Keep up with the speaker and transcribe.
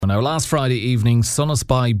Now, last Friday evening, Sonas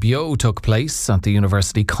by Bio took place at the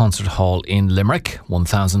University Concert Hall in Limerick.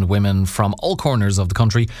 1,000 women from all corners of the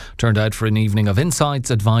country turned out for an evening of insights,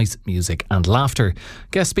 advice, music and laughter.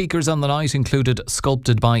 Guest speakers on the night included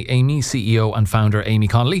Sculpted by Amy CEO and founder Amy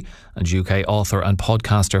Connolly and UK author and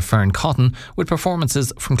podcaster Fern Cotton, with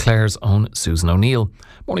performances from Clare's own Susan O'Neill.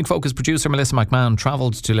 Morning Focus producer Melissa McMahon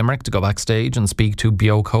travelled to Limerick to go backstage and speak to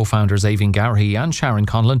Bio co-founders Aoibhinn Garrahy and Sharon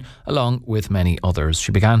Conlon, along with many others.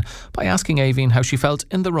 She began by asking Aoibhinn how she felt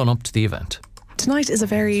in the run-up to the event. Tonight is a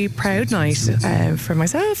very proud night for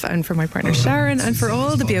myself and for my partner Sharon and for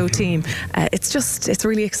all the Bio team. It's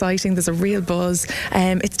really exciting. There's a real buzz.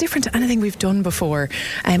 It's different to anything we've done before,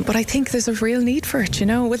 but I think there's a real need for it,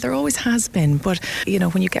 well, there always has been, but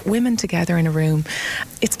when you get women together in a room,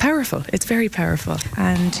 it's powerful. It's very powerful,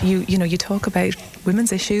 and you talk about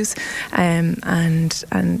women's issues and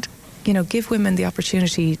give women the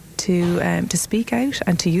opportunity to speak out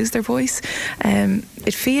and to use their voice.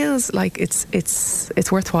 It feels like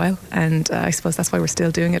it's worthwhile, and I suppose that's why we're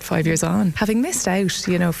still doing it 5 years on. Having missed out,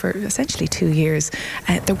 for essentially 2 years,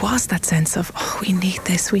 there was that sense of, we need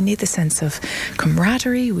this. We need the sense of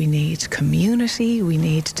camaraderie. We need community. We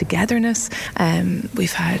need togetherness.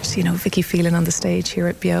 We've had, Vicky Phelan on the stage here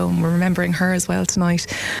at Bio, and we're remembering her as well tonight.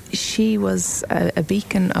 She was a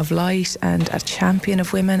beacon of light and a champion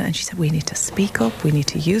of women, and she said, we need to speak up. We need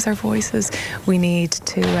to use our voices. We need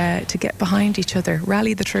to get behind each other,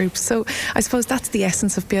 rally the troops. So I suppose that's the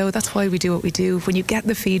essence of Bio. That's why we do what we do. When you get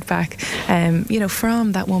the feedback,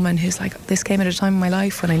 from that woman who's like, this came at a time in my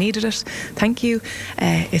life when I needed it. Thank you.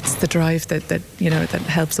 It's the drive that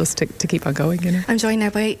helps us to keep on going. I'm joined now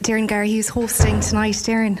by Darren Garrahy, who's hosting tonight.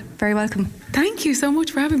 Darren, very welcome. Thank you so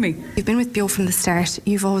much for having me. You've been with Bio from the start.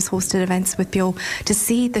 You've always hosted events with Bio. To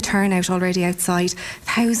see the turnout already outside,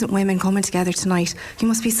 1,000 women coming together tonight, you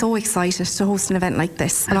must be so excited to host an event like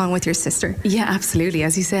this along with your sister. Yeah, absolutely.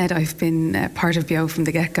 As you said, I've been part of Bio from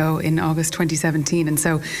the get-go in August 2017, and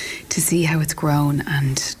so to see how it's grown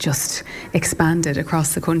and just expanded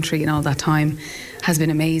across the country in all that time has been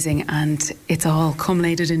amazing, and it's all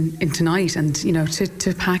culminated in tonight. And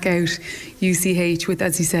to pack out UCH with,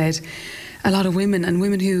 as you said, a lot of women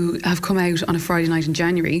who have come out on a Friday night in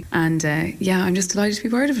January, and I'm just delighted to be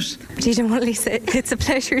part of it. Gina Mullally, it's a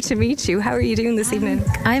pleasure to meet you. How are you doing this evening?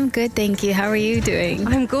 I'm good, thank you. How are you doing?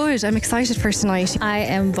 I'm good. I'm excited for tonight. I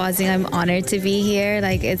am buzzing. I'm honoured to be here.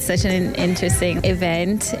 It's such an interesting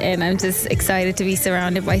event, and I'm just excited to be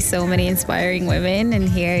surrounded by so many inspiring women and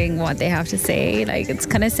hearing what they have to say. It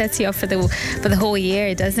kind of sets you up for the whole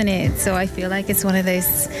year, doesn't it? So I feel like it's one of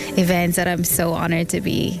those events that I'm so honoured to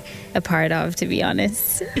be a part of, to be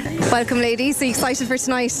honest. Welcome, ladies. Are you excited for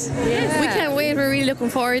tonight? Yes, we can't wait. We're really looking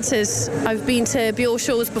forward to it. I've been to Bio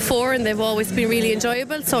shows before and they've always been really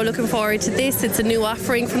enjoyable, so looking forward to this. It's a new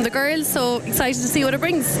offering from the girls, so excited to see what it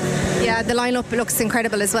brings. Yeah, the lineup looks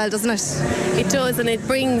incredible as well, doesn't it? It does, and it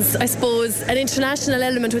brings, I suppose, an international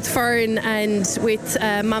element with Fern and with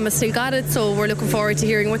Mama Still Got It, so we're looking forward to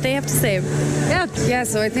hearing what they have to say. Yeah,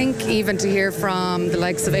 so I think even to hear from the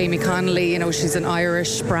likes of Amy Connolly, she's an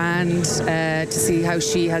Irish brand, to see how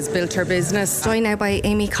she has built her business. Joined now by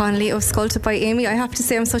Amy Connolly of Sculpted by Amy. I have to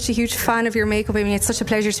say I'm such a huge fan of your makeup, Amy. It's such a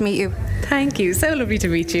pleasure to meet you. Thank you. So lovely to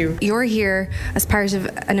meet you. You're here as part of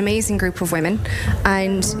an amazing group of women,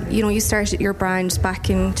 and you started your brand back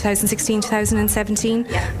in 2016, 2017,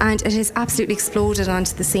 and it has absolutely exploded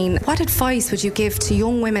onto the scene. What advice would you give to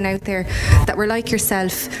young women out there that were like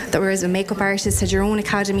yourself, that were as a makeup artist, had your own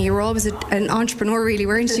academy? You were always an entrepreneur, really,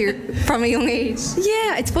 weren't you, from a young age?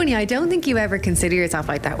 Yeah, it's funny. I don't think you ever consider yourself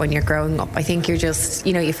like that when you're growing up. I think you're just,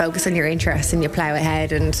 you focus on your interests and you plough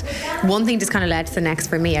ahead, and one thing just kind of led to the next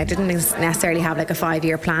for me. I didn't necessarily have a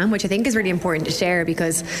 5-year plan, which I think is really important to share,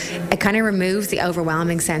 because it kind of removes the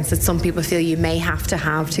overwhelming sense that some people feel you may have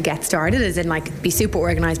to get started, as in be super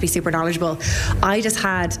organised, be super knowledgeable. I just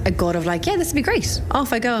had a gut of this would be great.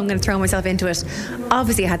 Off I go, I'm going to throw myself into it.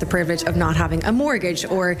 Obviously I had the privilege of not having a mortgage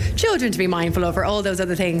or children to be mindful of, or all those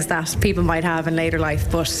other things that people might have in later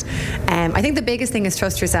life, but I think the biggest thing is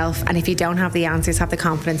trust yourself, and if you don't have the answers, have the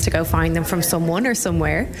confidence to go find them from someone or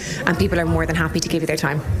somewhere, and people are more than happy to give you their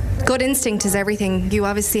time. Gut instinct is everything. You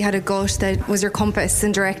obviously had a gut that was your compass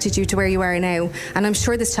and directed you to where you are now, and I'm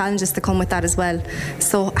sure there's challenges that come with that as well.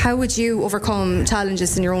 So how would you overcome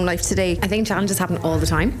challenges in your own life today? I think challenges happen all the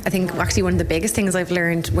time. I think actually one of the biggest things I've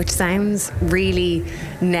learned, which sounds really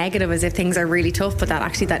negative as if things are really tough, but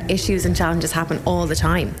that issues and challenges happen all the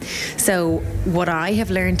time. So what I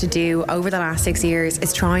have learned to do over the last 6 years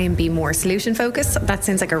is try and be more solution focused. That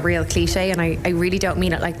sounds like a real cliche, and I really don't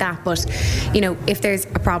mean it like that, but if there's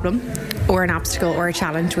a problem, or an obstacle or a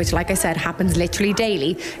challenge, which, like I said, happens literally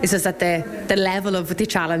daily. It's just that the level of the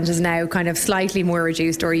challenge is now kind of slightly more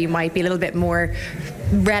reduced, or you might be a little bit more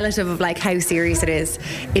relative of like how serious it is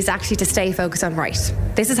actually to stay focused on, right,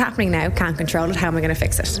 this is happening now, can't control it, how am I going to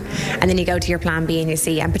fix it? And then you go to your plan B and you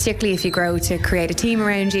see, and particularly if you grow to create a team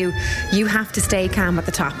around you, you have to stay calm at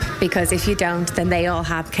the top, because if you don't, then they all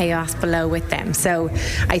have chaos below with them. So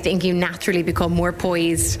I think you naturally become more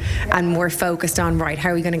poised and more focused on, right, how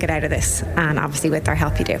are we going to get out of this? And obviously with our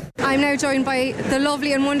help you do. I'm now joined by the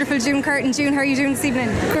lovely and wonderful June Curtin. June, how are you doing this evening?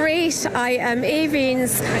 Great. I am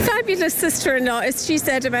Aoibheann's fabulous sister-in-law, as she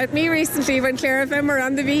said about me recently when Claire FM were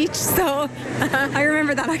on the beach. So I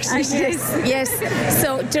remember that actually. Yes.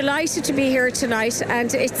 So delighted to be here tonight,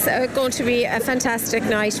 and it's going to be a fantastic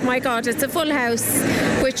night. My God, it's a full house,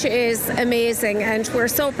 which is amazing, and we're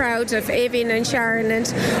so proud of Aoibheann and Sharon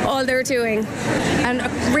and all they're doing. And a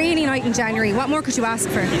rainy night in January. What more could you ask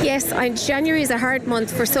for? Yes, and January is a hard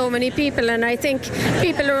month for so many people, and I think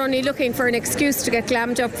people are only looking for an excuse to get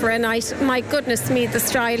glammed up for a night. My goodness me, the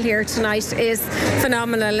style here tonight is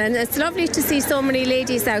phenomenal, and it's lovely to see so many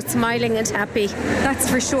ladies out smiling and happy. That's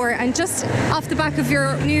for sure. And just off the back of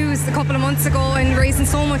your news a couple of months ago and raising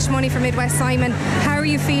so much money for Midwest Simon, how are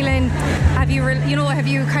you feeling? Have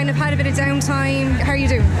you kind of had a bit of downtime? How are you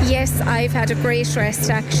doing? Yes, I've had a great rest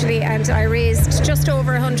actually, and I raised just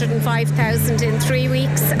over 105,000 in 3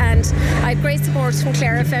 weeks, and I had great support from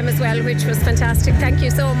Claire FM as well, which was fantastic. Thank you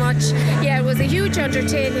so much. Yeah, it was a huge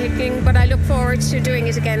undertaking, but I look forward to doing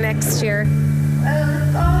it again next year.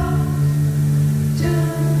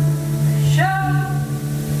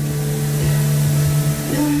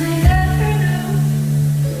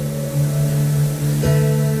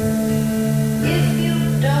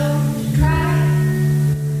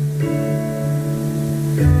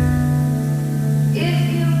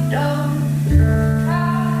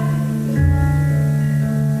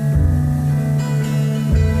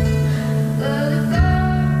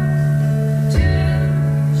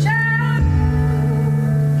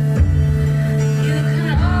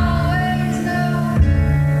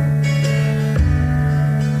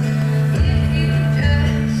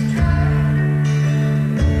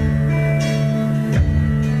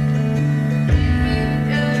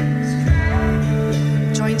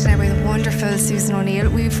 Susan O'Neill.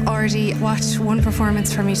 We've already watched one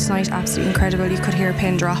performance from you tonight, absolutely incredible. You could hear a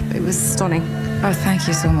pin drop. It was stunning. Oh, thank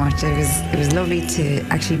you so much. It was lovely to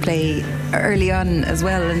actually play early on as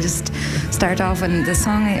well, and just start off. And the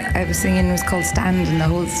song I was singing was called Stand, and the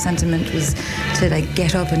whole sentiment was to like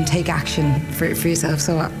get up and take action for yourself.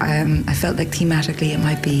 So I felt like thematically it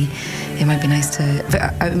might be nice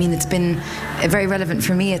to. I mean, it's been very relevant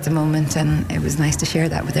for me at the moment, and it was nice to share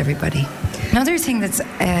that with everybody. Another thing that's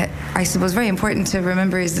I suppose very important to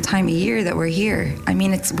remember is the time of year that we're here. I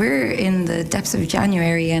mean, we're in the depths of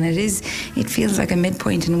January, and it feels like a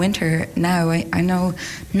midpoint in winter now. I know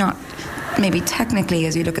not maybe technically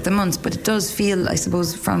as you look at the months, but it does feel, I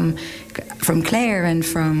suppose, from Clare and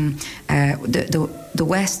from the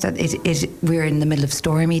west that we're in the middle of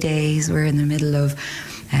stormy days. We're in the middle of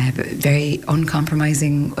very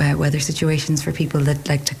uncompromising weather situations for people that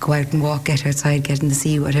like to go out and walk, get outside, get in the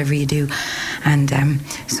sea, whatever you do. And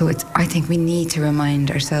so I think we need to remind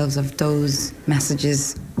ourselves of those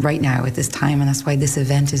messages right now at this time, and that's why this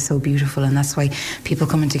event is so beautiful, and that's why people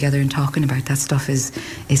coming together and talking about that stuff is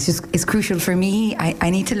crucial for me. I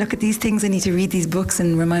need to look at these things, I need to read these books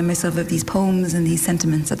and remind myself of these poems and these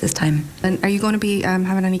sentiments at this time. And are you going to be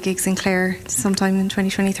having any gigs in Clare sometime in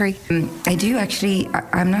 2023? I do actually.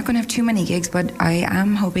 I'm not going to have too many gigs, but I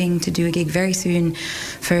am hoping to do a gig very soon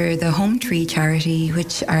for the Home Tree charity,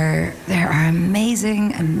 which are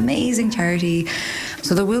amazing charity.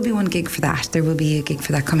 So there will be one gig for that. There will be a gig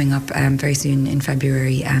for that coming up very soon in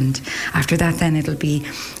February, and after that then it'll be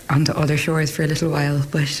on to other shores for a little while,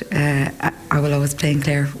 but I will always play in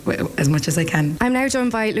Clare as much as I can. I'm now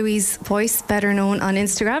joined by Louise Boyce, better known on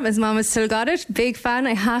Instagram as Mama's Still Got It. Big fan,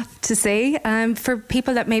 I have to say. For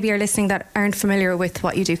people that maybe are listening that aren't familiar with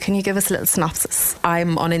what you do, can you give us a little synopsis?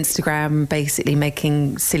 I'm on Instagram basically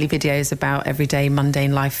making silly videos about everyday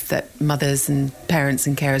mundane life that mothers and parents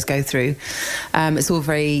and carers go through. It's all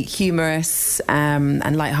very humorous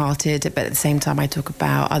and lighthearted, but at the same time I talk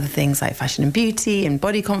about other things like fashion and beauty and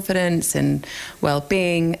body confidence and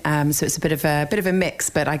well-being. So it's a bit of a mix,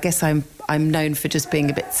 but I guess I'm known for just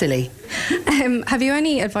being a bit silly. Have you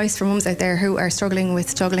any advice for mums out there who are struggling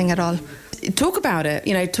with juggling at all? Talk about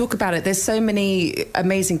it. There's so many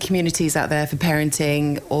amazing communities out there for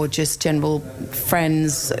parenting or just general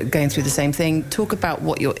friends going through the same thing. Talk about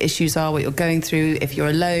what your issues are, what you're going through, if you're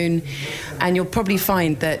alone, and you'll probably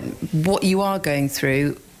find that what you are going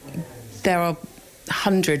through, there are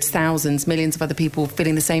hundreds, thousands, millions of other people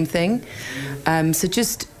feeling the same thing. So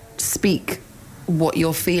just speak what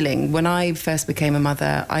you're feeling. When I first became a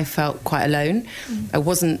mother, I felt quite alone. I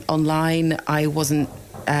wasn't online. I wasn't.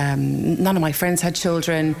 None of my friends had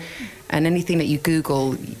children, and anything that you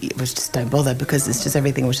Google, it was just don't bother, because it's just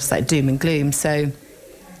everything was just like doom and gloom. So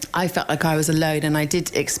I felt like I was alone, and I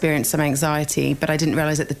did experience some anxiety, but I didn't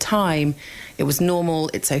realise at the time it was normal,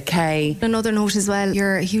 it's okay. Another note as well,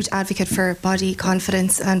 you're a huge advocate for body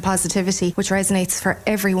confidence and positivity, which resonates for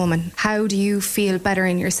every woman. How do you feel better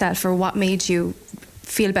in yourself, or what made you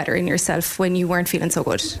feel better in yourself when you weren't feeling so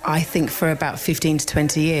good? I think for about 15 to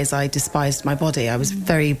 20 years I despised my body. I was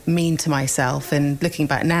very mean to myself, and looking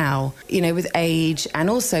back now, with age, and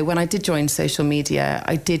also when I did join social media,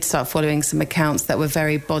 I did start following some accounts that were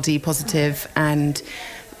very body positive, and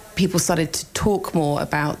people started to talk more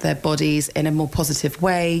about their bodies in a more positive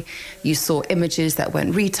way. You saw images that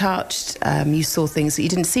weren't retouched. You saw things that you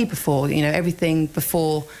didn't see before. Everything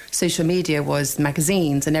before social media was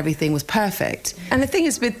magazines, and everything was perfect. And the thing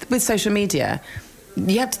is, with social media,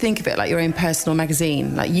 you have to think of it like your own personal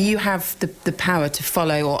magazine. Like, you have the power to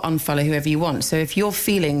follow or unfollow whoever you want. So if you're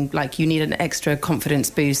feeling like you need an extra confidence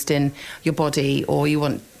boost in your body, or you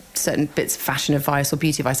want certain bits of fashion advice or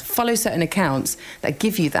beauty advice, follow certain accounts that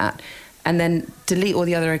give you that, and then delete all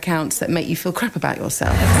the other accounts that make you feel crap about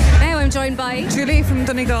yourself. Now I'm joined by Julie from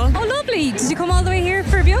Donegal. Oh, lovely. Did you come all the way here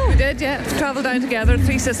for Bio? We did, yeah. Travelled down together,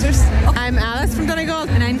 3 sisters. I'm Alice from Donegal.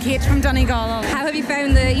 And I'm Kate from Donegal. How have you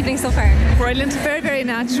found the evening so far? Brilliant. Very, very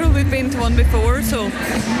natural. We've been to one before, so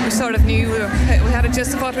we sort of knew we had a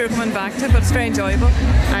gist of what we were coming back to, but it's very enjoyable.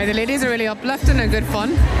 The ladies are really uplifting and good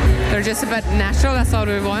fun. They're just a bit natural. That's all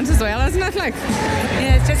we want as well, isn't it?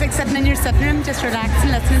 Yeah, it's just like sitting in your sitting room, just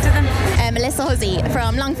relaxing, listening to them. Melissa Huzzy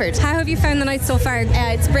from Longford. How have you found the night so far?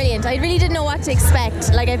 It's brilliant. I really didn't know what to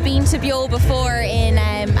expect. I've been to Bio before in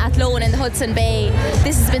Athlone in the Hudson Bay.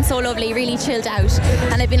 This has been so lovely, really chilled out.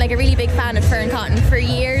 And I've been a really big fan of Fearne Cotton for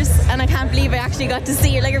years, and I can't believe I actually got to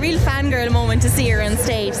see her, a real fangirl moment to see her on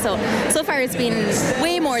stage. So far it's been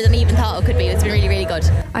way more than I even thought it could be. It's been really, really good.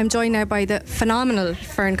 I'm joined now by the phenomenal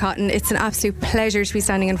Fearne Cotton. It's an absolute pleasure to be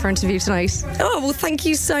standing in front of you tonight. Oh, well, thank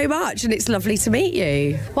you so much, and it's lovely to meet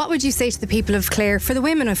you. What would you say to the people of Clare, for the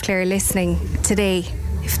women of Clare listening today,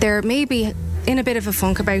 if they're maybe in a bit of a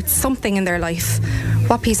funk about something in their life,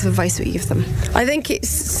 what piece of advice would you give them? I think it's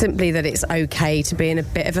simply that it's okay to be in a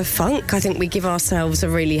bit of a funk. I think we give ourselves a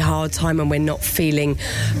really hard time when we're not feeling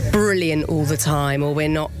brilliant all the time, or we're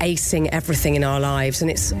not acing everything in our lives,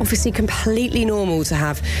 and it's obviously completely normal to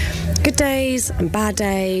have good days and bad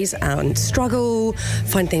days and struggle,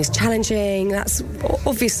 find things challenging. That's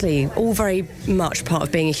obviously all very much part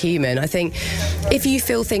of being a human. I think if you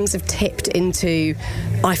feel things have tipped into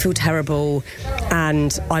I feel terrible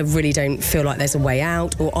and I really don't feel like there's a way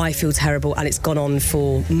out, or I feel terrible and it's gone on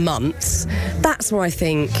for months, that's where I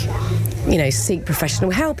think, seek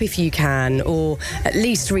professional help if you can, or at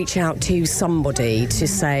least reach out to somebody to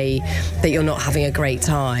say that you're not having a great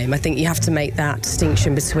time. I think you have to make that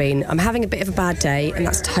distinction between I'm having a bit of a bad day and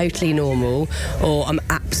that's totally normal, or I'm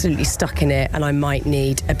absolutely stuck in it and I might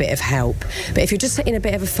need a bit of help. But if you're just in a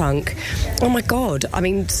bit of a funk, oh my God,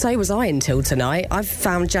 so was I until tonight. I've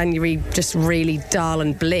found January just really dull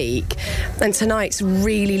and bleak, and tonight's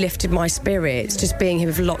really lifted my spirits, just being here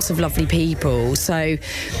with lots of lovely people. So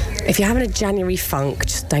if you're having a January funk,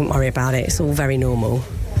 just don't worry about it. It's all very normal.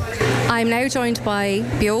 I'm now joined by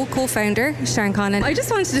Bio co-founder Sharon Conlon. I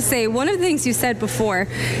just wanted to say, one of the things you said before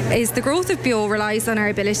is the growth of Bio relies on our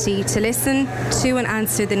ability to listen to and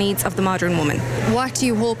answer the needs of the modern woman. What do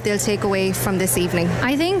you hope they'll take away from this evening?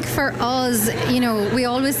 I think for us, we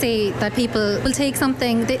always say that people will take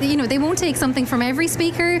something, they won't take something from every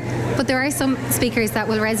speaker, but there are some speakers that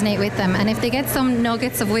will resonate with them, and if they get some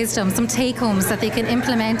nuggets of wisdom, some take-homes that they can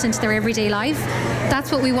implement into their everyday life,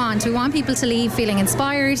 that's what we want. We want people to leave feeling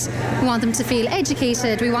inspired. We want them to feel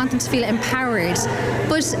educated. We want them to feel empowered.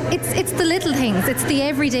 But it's the little things. It's the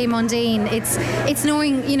everyday mundane. It's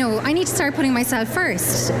knowing, I need to start putting myself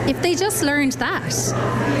first. If they just learned that,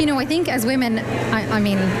 I think as women,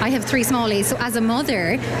 I have 3 smallies, so as a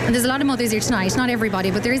mother, and there's a lot of mothers here tonight, not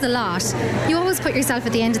everybody, but there is a lot, you always put yourself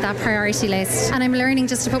at the end of that priority list. And I'm learning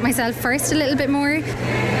just to put myself first a little bit more.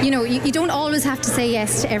 You don't always have to say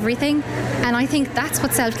yes to everything. And I think that's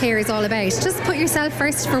what self-care is all about. Just put yourself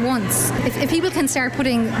first for once. If people can start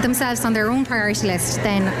putting themselves on their own priority list,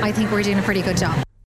 then I think we're doing a pretty good job.